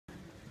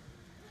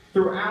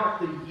throughout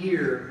the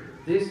year,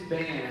 this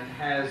band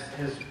has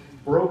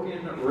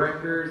broken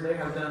records. They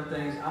have done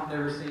things I've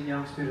never seen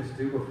young students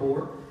do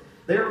before.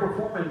 They're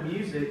performing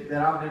music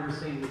that I've never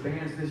seen the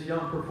bands this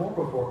young perform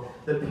before.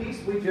 The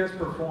piece we just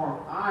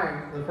performed,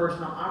 the first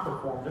time I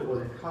performed it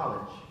was in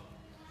college.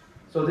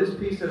 So this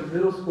piece that a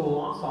middle school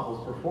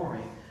ensemble is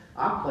performing,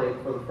 I played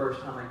for the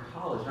first time in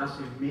college, and I've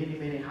seen many,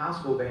 many high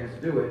school bands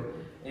do it.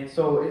 And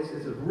so it's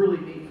a really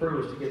neat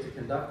privilege to get to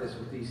conduct this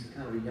with these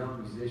kind of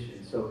young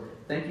musicians. So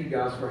thank you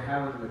guys for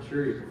having the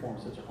maturity to perform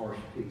such a harsh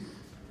piece.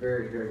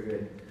 Very, very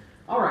good.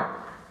 All right,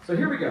 so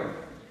here we go.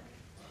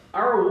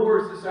 Our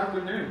awards this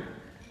afternoon.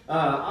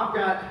 I've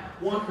got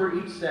one for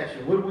each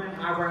section: woodwind,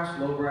 high brass,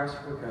 low brass,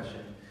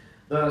 percussion.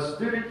 The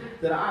student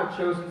that I've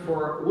chosen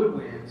for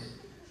woodwinds,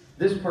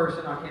 this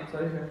person, I can't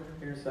tell you here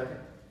in a second.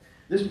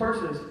 This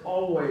person is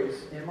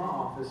always in my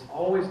office,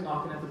 always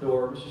knocking at the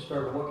door. Mr.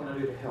 Sturdivant, what can I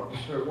do to help?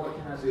 Mr. Sturdivant, what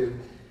can I do?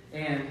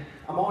 And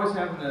I'm always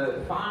having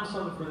to find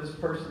something for this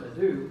person to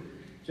do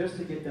just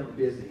to get them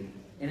busy.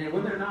 And then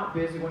when they're not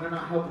busy, when they're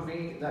not helping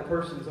me, that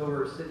person's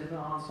over sitting in the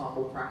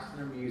ensemble, practicing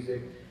their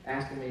music,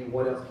 asking me,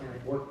 what else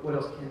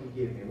can you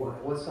give me?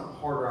 What's something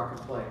harder I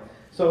can play?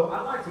 So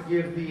I'd like to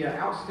give the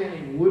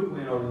Outstanding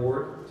Woodwind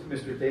Award to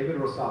Mr. David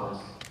Rosales.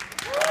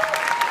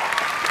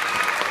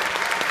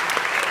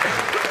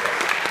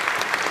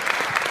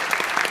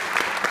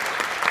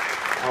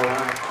 All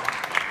right.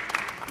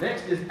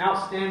 Next is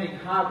Outstanding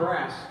High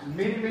Brass.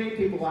 Many, many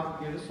people I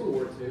can give this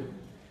award to.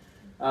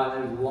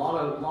 There's a lot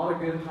of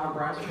good high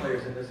brass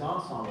players in this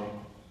ensemble.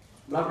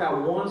 But I've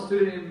got one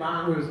student in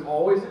mind who's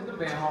always in the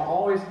band hall,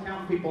 always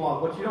counting people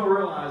off. What you don't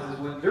realize is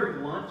when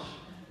during lunch,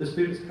 the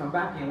students come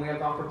back in, we have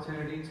the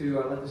opportunity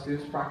to let the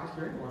students practice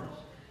during lunch.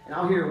 And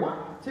I'll hear 1,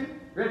 2,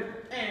 ready,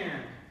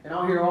 and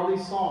I'll hear all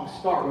these songs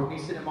start with me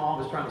sitting in my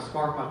office trying to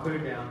scarf my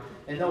food down,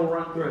 and they'll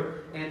run through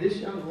it. And this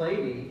young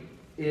lady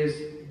is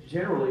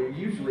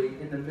usually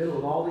in the middle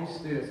of all these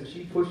students, and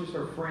she pushes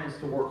her friends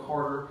to work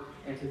harder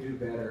and to do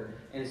better.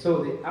 And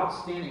so the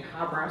Outstanding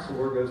High Brass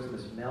Award goes to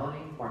Miss Melanie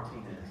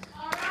Martinez.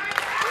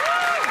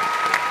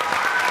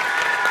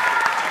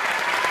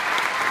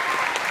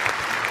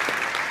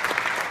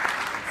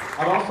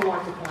 I'd also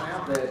like to point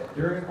out that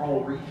during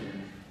all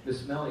region,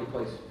 Miss Melanie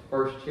placed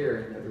first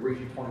chair in the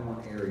Region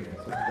 21 area.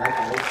 So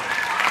congratulations.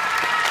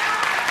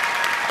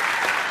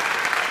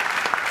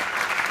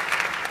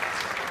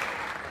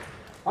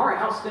 All right,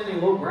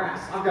 Outstanding Low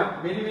Brass. I've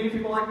got many, many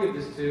people I give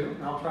this to,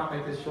 and I'll try to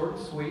make this short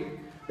and sweet.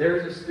 There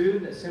is a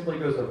student that simply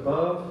goes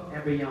above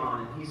and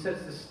beyond, and he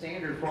sets the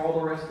standard for all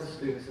the rest of the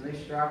students, and they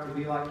strive to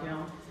be like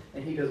him,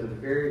 and he does a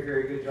very,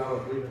 very good job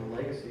of leaving a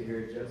legacy here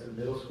at Judson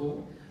Middle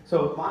School.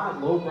 So my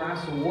Low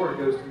Brass Award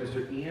goes to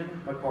Mr. Ian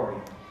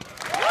McCarty.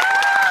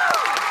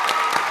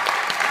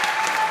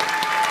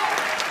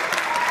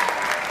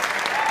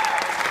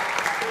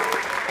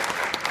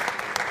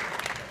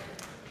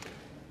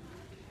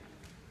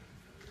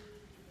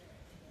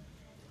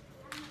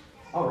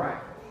 All right.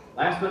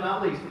 Last but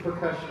not least, the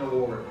Percussion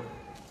Award.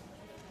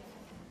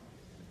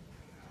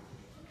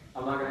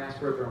 I'm not going to ask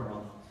for a drum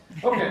roll.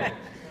 Okay.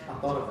 I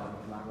thought about it.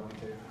 I'm not going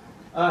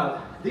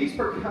to. These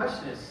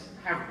percussionists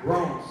have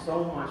grown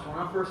so much. When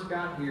I first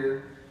got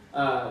here,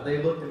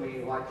 they looked at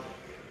me like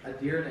a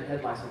deer in the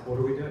headlights, like, what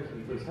are we doing? Can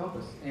you please help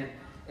us?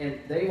 And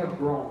they have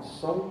grown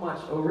so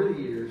much over the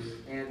years,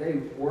 and they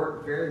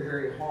work very,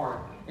 very hard.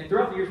 And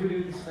throughout the years, we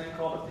do this thing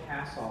called a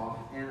pass-off,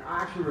 and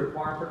I actually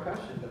require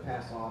percussion to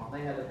pass off.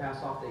 And they had to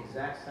pass off the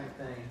exact same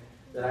thing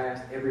that I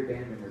asked every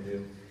band member to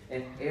do.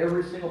 And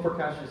every single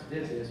percussionist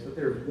did this, but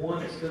there's one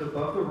that stood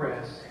above the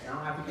rest. And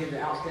I'll have to give the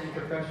Outstanding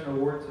Percussion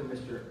Award to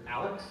Mr.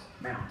 Alex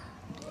Mount.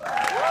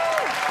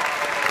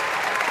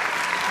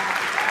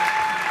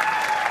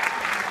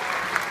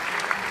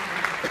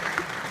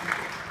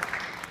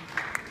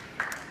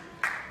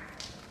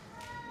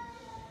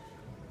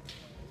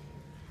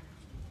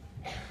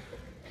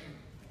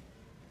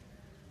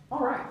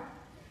 All right.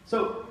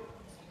 So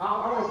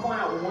I want to point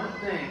out one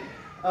thing.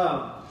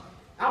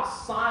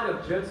 Outside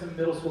of Judson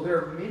Middle School, there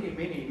are many,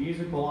 many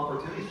musical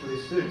opportunities for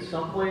these students.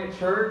 Some play at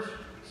church,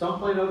 some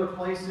play at other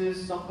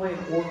places, some play in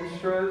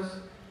orchestras,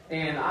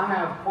 and I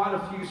have quite a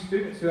few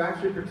students who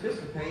actually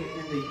participate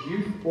in the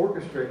youth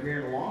orchestra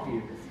here in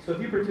Longview. So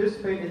if you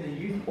participate in the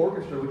youth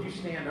orchestra, would you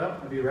stand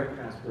up and be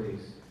recognized,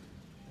 please?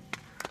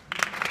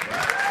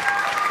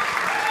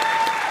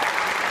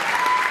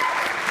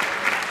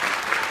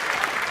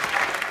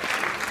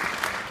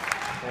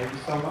 Thank you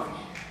so much.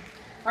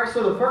 All right,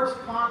 so the first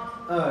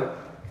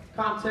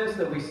contest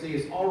that we see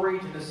is all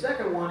region. The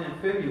second one in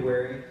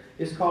February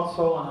is called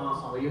Solo and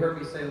Ensemble. You heard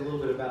me say a little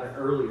bit about it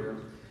earlier.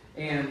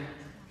 And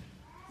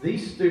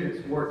these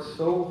students worked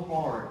so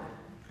hard.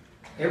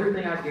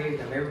 Everything I gave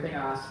them, everything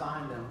I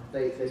assigned them,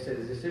 they said,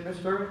 is this it,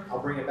 Mr. I'll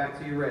bring it back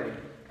to you ready.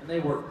 And they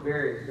worked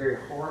very, very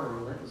hard and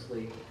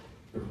relentlessly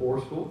before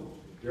school,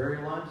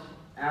 during lunch,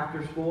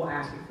 after school,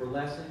 asking for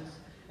lessons.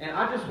 And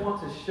I just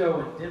want to show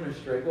and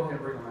demonstrate. Go ahead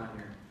and bring them out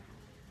here.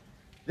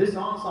 This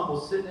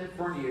ensemble sitting in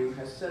front of you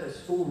has set a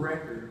school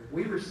record.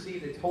 We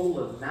received a total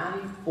of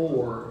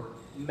 94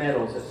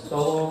 medals at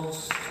solo and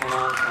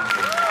ensemble.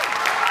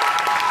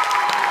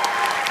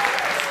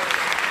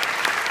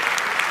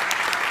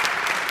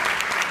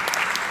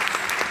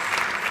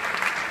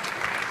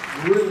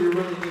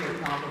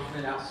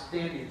 accomplishment.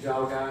 Outstanding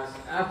job, guys.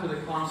 After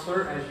the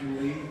concert, as you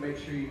leave, make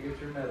sure you get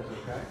your medals,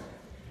 okay?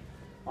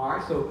 All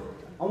right, so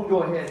I'm going to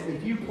go ahead.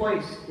 If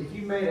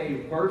you made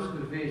a first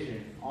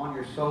division on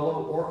your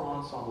solo or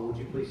ensemble, would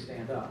you please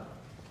stand up?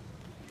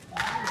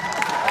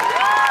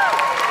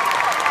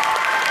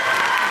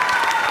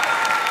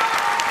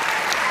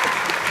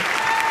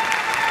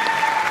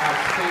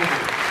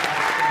 Outstanding.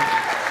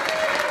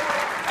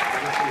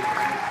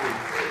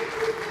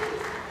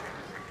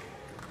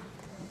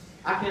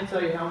 I can't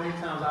tell you how many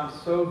times I'm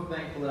so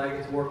thankful that I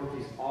get to work with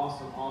these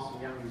awesome,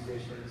 awesome young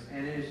musicians,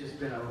 and it has just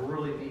been a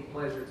really neat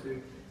pleasure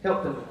to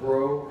help them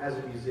grow as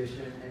a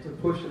musician and to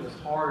push them as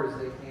hard as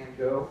they can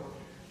go.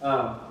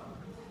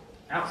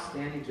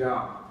 Outstanding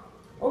job.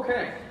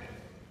 Okay,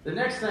 the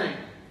next thing,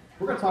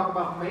 we're going to talk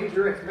about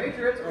majorettes.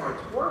 Majorettes are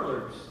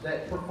twirlers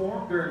that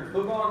perform during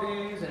football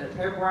games and at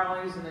pep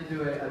rallies, and they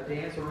do a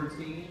dance, a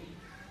routine.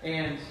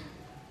 And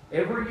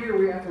every year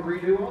we have to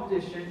redo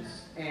auditions,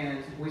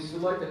 and we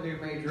select a new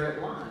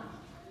majorette line.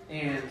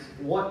 And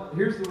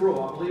here's the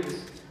rule. I believe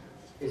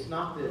it's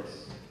not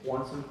this.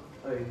 Once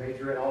a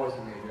majorette, always a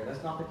majorette.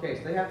 That's not the case.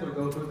 They have to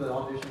go through the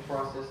audition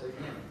process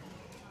again.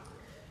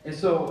 And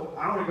so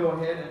I want to go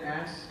ahead and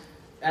ask,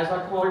 as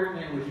I call your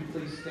name, would you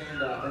please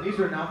stand up? And these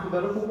are in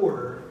alphabetical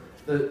order.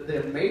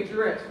 The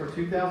majorettes for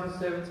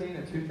 2017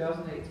 and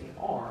 2018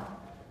 are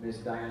Miss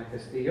Diana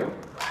Castillo,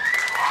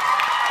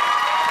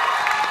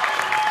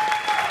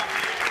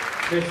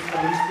 Miss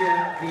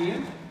Alicia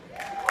Ian,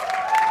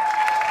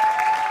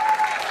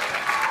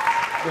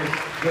 Miss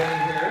Jenny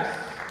Harris,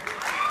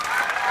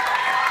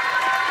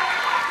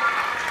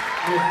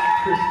 Miss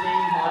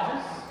Christine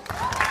Hodges,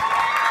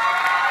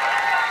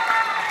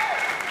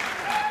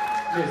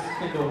 Miss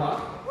Kendall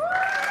Huff,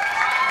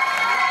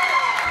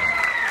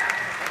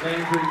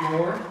 Landry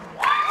Moore,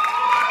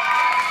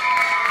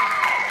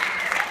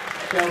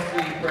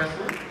 Chelsea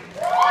Presley,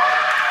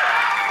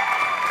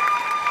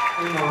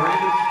 and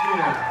Miranda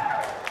Skinner.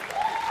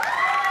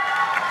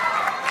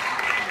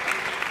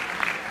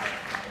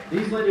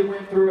 These ladies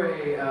went through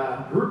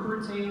a group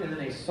routine and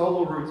then a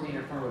solo routine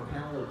in front of a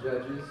panel of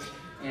judges,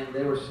 and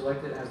they were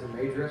selected as the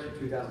majorettes for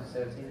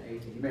 2017 and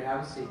 18. You may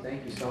have a seat.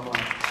 Thank you so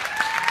much.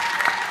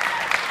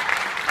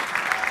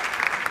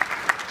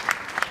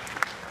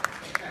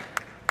 Okay.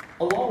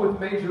 Along with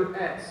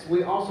majorettes,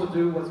 we also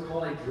do what's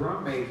called a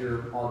drum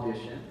major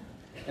audition,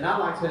 and I'd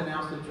like to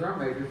announce the drum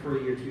major for the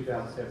year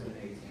 2017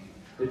 and 18.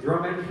 The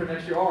drum majors for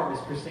next year are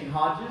Miss Christine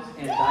Hodges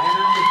and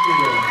Diana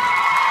Castillo.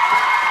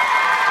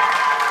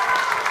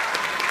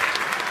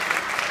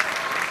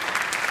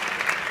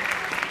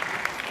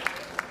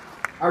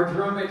 Our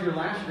drum major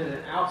last year did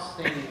an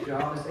outstanding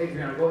job. Miss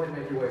Adriana, go ahead and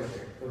make your way up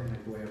here. Go ahead and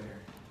make your way up here.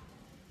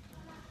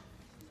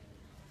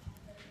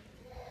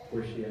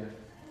 Where's she at?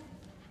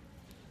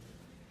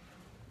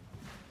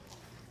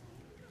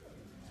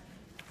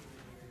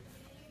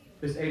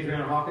 Miss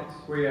Adriana Hawkins,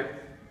 where you at?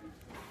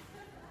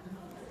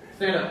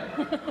 Stand up.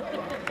 All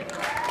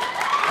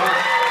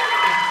right.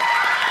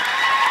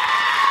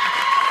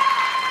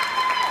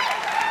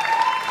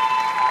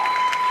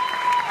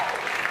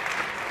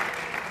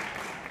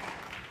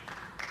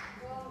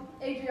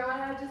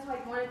 Adriana, I just want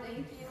to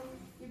thank you.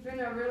 You've been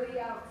a really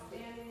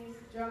outstanding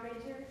drum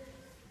major,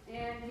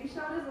 and you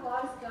showed us a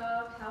lot of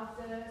stuff,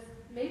 helped us,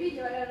 maybe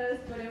yelled at us,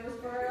 but it was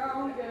for our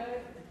own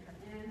good.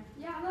 And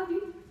yeah, I love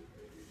you.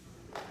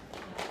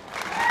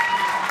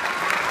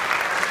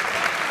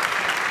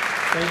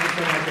 Thank you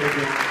so much,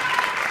 Adriana.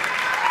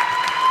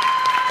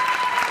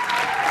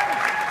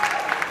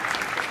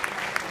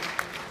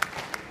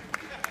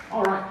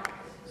 All right.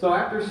 So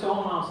after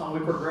solo and ensemble,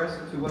 we progress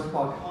into what's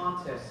called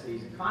contest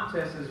season.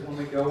 Contest is when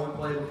we go and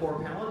play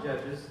before a panel of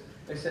judges.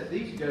 Except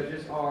these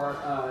judges are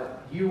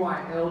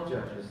UIL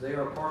judges. They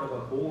are part of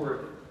a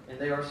board, and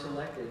they are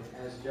selected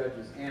as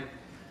judges. And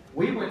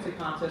we went to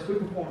contest. We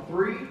performed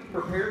 3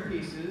 prepared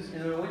pieces,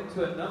 and then we went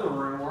into another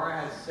room where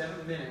I had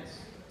 7 minutes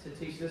to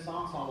teach this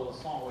ensemble a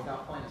song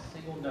without playing a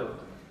single note.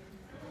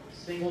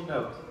 Single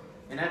note.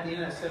 And at the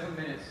end of that 7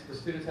 minutes, the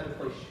students had to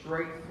play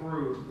straight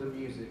through the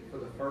music for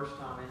the first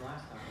time and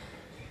last time.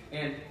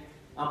 And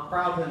I'm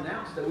proud to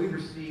announce that we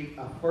received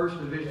a first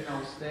division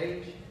on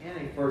stage and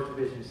a first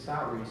division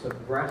side reading. So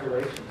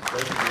congratulations.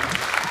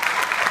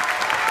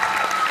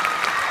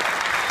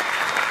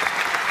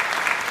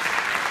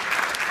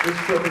 This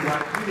trophy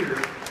right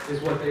here is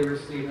what they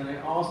received, and they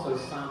also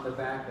signed the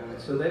back of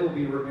it. So they will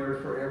be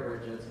remembered forever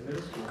at Judson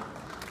Middle School.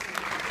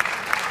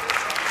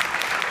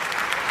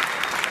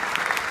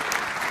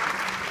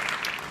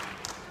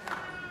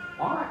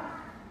 All right.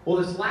 Well,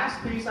 this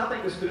last piece, I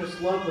think the students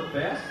love the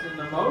best and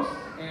the most,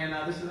 and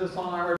this is a song I heard